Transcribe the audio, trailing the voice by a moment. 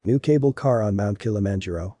New cable car on Mount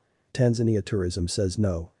Kilimanjaro. Tanzania tourism says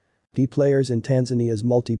no. Key players in Tanzania's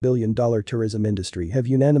multi-billion-dollar tourism industry have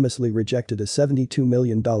unanimously rejected a $72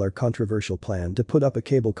 million controversial plan to put up a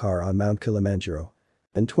cable car on Mount Kilimanjaro.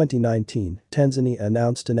 In 2019, Tanzania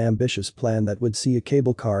announced an ambitious plan that would see a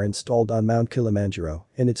cable car installed on Mount Kilimanjaro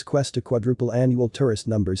in its quest to quadruple annual tourist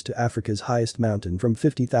numbers to Africa's highest mountain from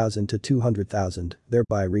 50,000 to 200,000,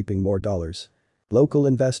 thereby reaping more dollars. Local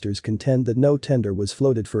investors contend that no tender was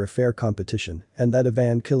floated for a fair competition and that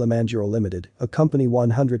Avan Kilimanjaro Limited, a company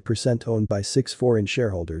 100% owned by 6 foreign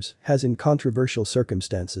shareholders, has in controversial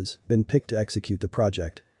circumstances been picked to execute the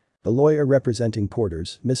project. The lawyer representing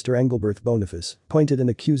porters, Mr. Engelbert Boniface, pointed an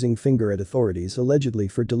accusing finger at authorities allegedly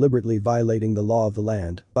for deliberately violating the law of the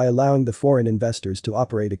land by allowing the foreign investors to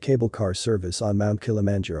operate a cable car service on Mount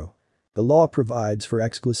Kilimanjaro. The law provides for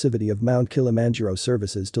exclusivity of Mount Kilimanjaro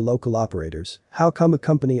services to local operators. How come a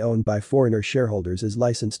company owned by foreigner shareholders is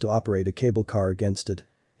licensed to operate a cable car against it?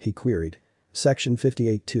 He queried. Section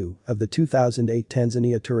 58(2) of the 2008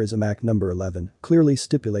 Tanzania Tourism Act No. 11 clearly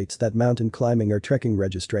stipulates that mountain climbing or trekking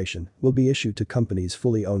registration will be issued to companies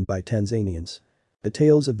fully owned by Tanzanians.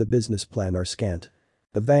 Details of the business plan are scant.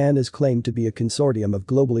 The van is claimed to be a consortium of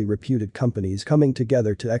globally reputed companies coming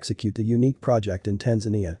together to execute the unique project in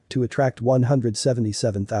Tanzania to attract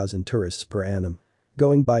 177,000 tourists per annum.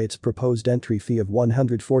 Going by its proposed entry fee of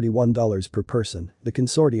 $141 per person, the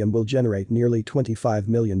consortium will generate nearly $25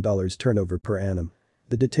 million turnover per annum.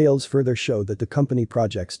 The details further show that the company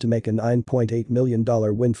projects to make a $9.8 million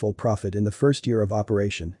windfall profit in the first year of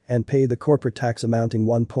operation and pay the corporate tax amounting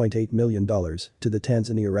 $1.8 million to the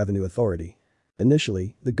Tanzania Revenue Authority.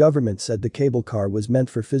 Initially, the government said the cable car was meant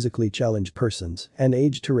for physically challenged persons and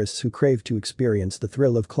aged tourists who crave to experience the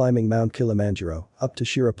thrill of climbing Mount Kilimanjaro up to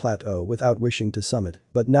Shira Plateau without wishing to summit,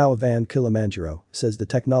 but now Avan Kilimanjaro says the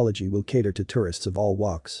technology will cater to tourists of all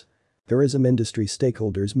walks. Tourism industry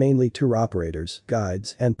stakeholders, mainly tour operators,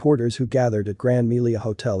 guides, and porters who gathered at Grand Melia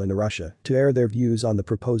Hotel in Arusha to air their views on the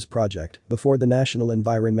proposed project before the National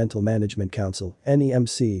Environmental Management Council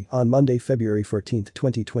 (NEMC) on Monday, February 14,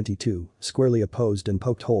 2022, squarely opposed and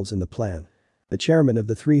poked holes in the plan. The chairman of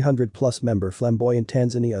the 300-plus member Flamboyant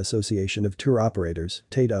Tanzania Association of Tour Operators,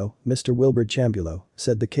 TATO, Mr. Wilbert Chambulo,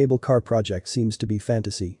 said the cable car project seems to be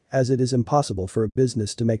fantasy, as it is impossible for a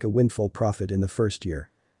business to make a windfall profit in the first year.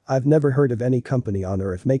 I've never heard of any company on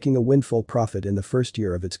earth making a windfall profit in the first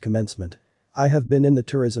year of its commencement. I have been in the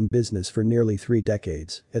tourism business for nearly 3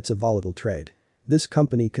 decades, it's a volatile trade. This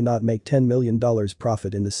company cannot make $10 million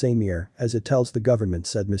profit in the same year, as it tells the government,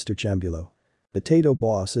 said Mr. Chambulo. The TATO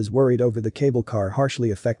boss is worried over the cable car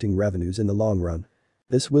harshly affecting revenues in the long run.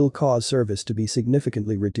 This will cause service to be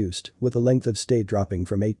significantly reduced, with the length of stay dropping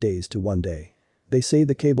from 8 days to 1 day. They say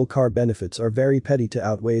the cable car benefits are very petty to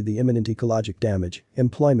outweigh the imminent ecologic damage,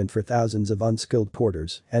 employment for thousands of unskilled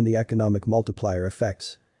porters, and the economic multiplier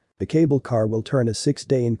effects. The cable car will turn a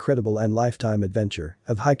 6-day incredible and lifetime adventure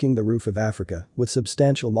of hiking the roof of Africa with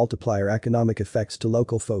substantial multiplier economic effects to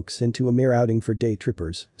local folks into a mere outing for day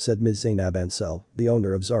trippers, said Ms. Zainab Ansel, the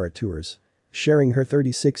owner of Zara Tours. Sharing her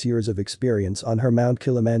 36 years of experience on her Mount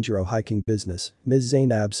Kilimanjaro hiking business, Ms.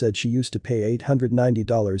 Zainab said she used to pay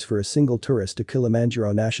 $890 for a single tourist to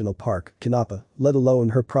Kilimanjaro National Park, Kinapa, let alone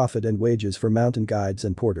her profit and wages for mountain guides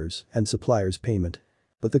and porters and suppliers' payment.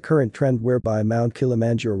 But the current trend whereby Mount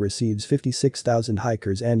Kilimanjaro receives 56,000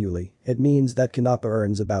 hikers annually, it means that Kinapa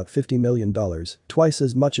earns about $50 million, twice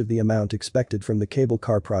as much of the amount expected from the cable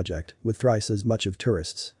car project, with thrice as much of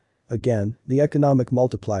tourists. Again, the economic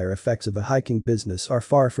multiplier effects of a hiking business are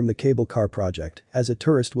far from the cable car project, as a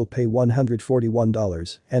tourist will pay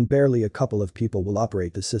 $141 and barely a couple of people will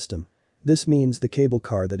operate the system. This means the cable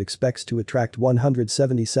car that expects to attract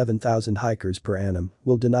 177,000 hikers per annum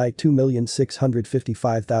will deny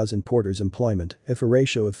 2,655,000 porters employment if a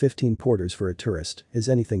ratio of 15 porters for a tourist is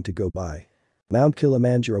anything to go by. Mount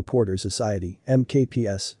Kilimanjaro Porter Society,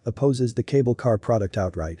 MKPS, opposes the cable car product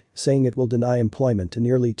outright, saying it will deny employment to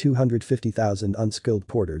nearly 250,000 unskilled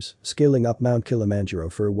porters, scaling up Mount Kilimanjaro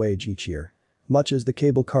for a wage each year. Much as the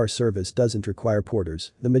cable car service doesn't require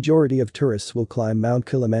porters, the majority of tourists will climb Mount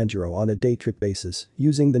Kilimanjaro on a day trip basis,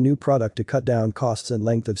 using the new product to cut down costs and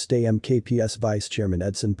length of stay, MKPS Vice Chairman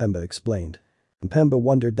Edson Pemba explained. Pemba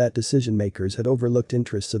wondered that decision-makers had overlooked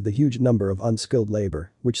interests of the huge number of unskilled labor,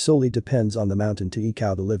 which solely depends on the mountain to eke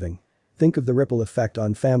out a living. Think of the ripple effect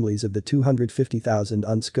on families of the 250,000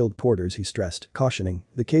 unskilled porters, he stressed, cautioning,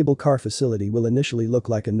 the cable car facility will initially look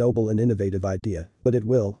like a noble and innovative idea, but it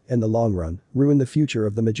will, in the long run, ruin the future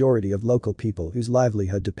of the majority of local people whose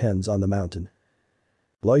livelihood depends on the mountain.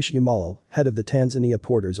 Loish Yamal, head of the Tanzania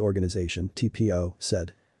Porters Organization (TPO),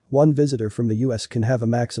 said. One visitor from the US can have a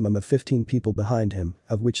maximum of 15 people behind him,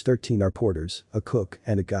 of which 13 are porters, a cook,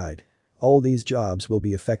 and a guide. All these jobs will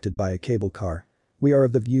be affected by a cable car. We are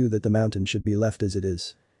of the view that the mountain should be left as it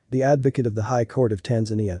is. The advocate of the High Court of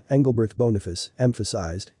Tanzania, Engelbert Boniface,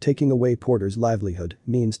 emphasized, taking away porters' livelihood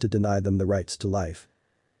means to deny them the rights to life.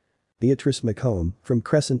 Beatrice McComb, from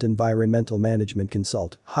Crescent Environmental Management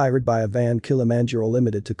Consult, hired by Avan Kilimanjaro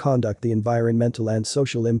Limited to conduct the environmental and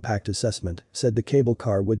social impact assessment, said the cable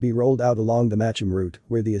car would be rolled out along the Macham route,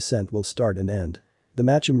 where the ascent will start and end. The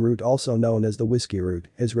Macham route, also known as the Whiskey route,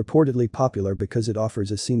 is reportedly popular because it offers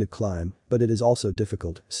a scenic climb, but it is also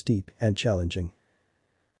difficult, steep, and challenging.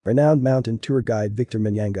 Renowned mountain tour guide Victor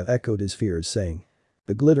Manyanga echoed his fears, saying,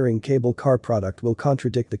 "The glittering cable car product will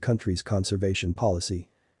contradict the country's conservation policy.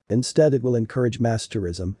 Instead, it will encourage mass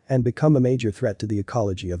tourism and become a major threat to the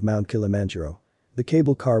ecology of Mount Kilimanjaro." The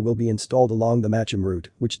cable car will be installed along the Macham route,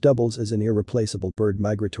 which doubles as an irreplaceable bird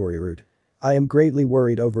migratory route. "I am greatly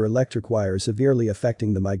worried over electric wires severely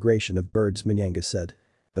affecting the migration of birds," Manyanga said.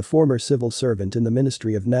 The former civil servant in the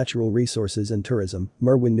Ministry of Natural Resources and Tourism,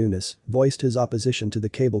 Merwin Nunes, voiced his opposition to the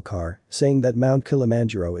cable car, saying that Mount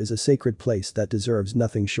Kilimanjaro is a sacred place that deserves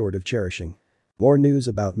nothing short of cherishing. More news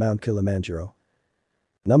about Mount Kilimanjaro.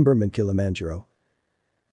 Number Mount Kilimanjaro.